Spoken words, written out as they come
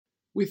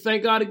We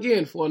thank God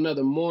again for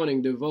another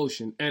morning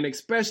devotion, and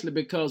especially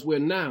because we're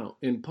now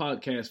in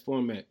podcast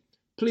format.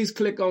 Please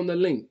click on the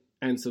link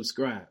and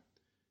subscribe.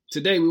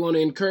 Today we want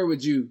to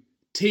encourage you,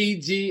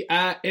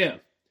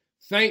 TGIF.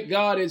 Thank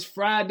God it's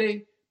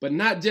Friday, but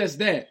not just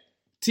that.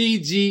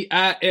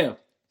 TGIF.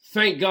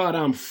 Thank God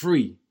I'm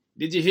free.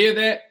 Did you hear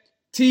that?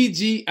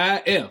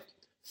 TGIF.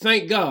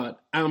 Thank God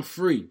I'm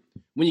free.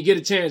 When you get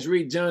a chance,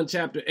 read John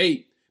chapter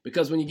 8,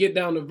 because when you get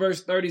down to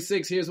verse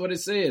 36, here's what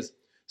it says.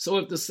 So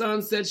if the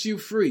Son sets you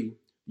free,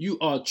 you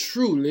are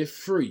truly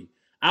free.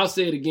 I'll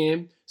say it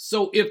again.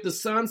 So if the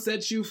Son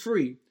sets you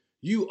free,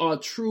 you are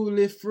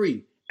truly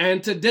free.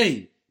 And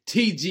today,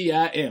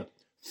 TGIF.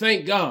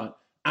 Thank God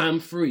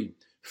I'm free.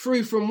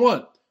 Free from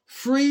what?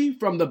 Free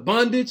from the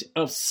bondage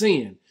of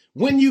sin.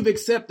 When you've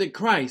accepted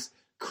Christ,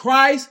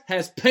 Christ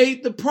has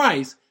paid the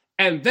price,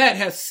 and that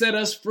has set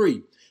us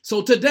free.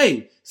 So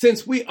today,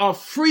 since we are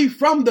free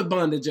from the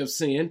bondage of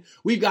sin,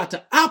 we've got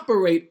to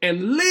operate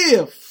and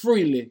live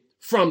freely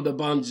from the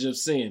bondage of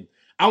sin.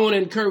 I want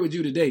to encourage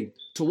you today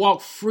to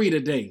walk free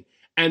today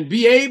and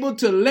be able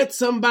to let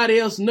somebody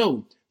else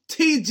know,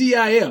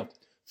 TGIF,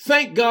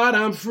 thank God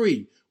I'm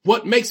free.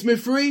 What makes me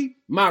free?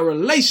 My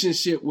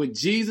relationship with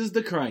Jesus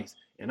the Christ.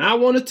 And I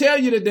want to tell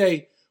you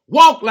today,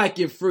 walk like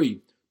you're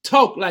free,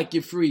 talk like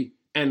you're free,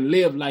 and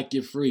live like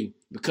you're free.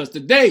 Because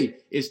today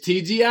is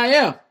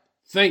TGIF.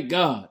 Thank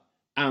God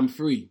I'm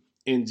free.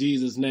 In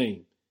Jesus'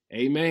 name,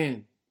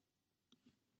 amen.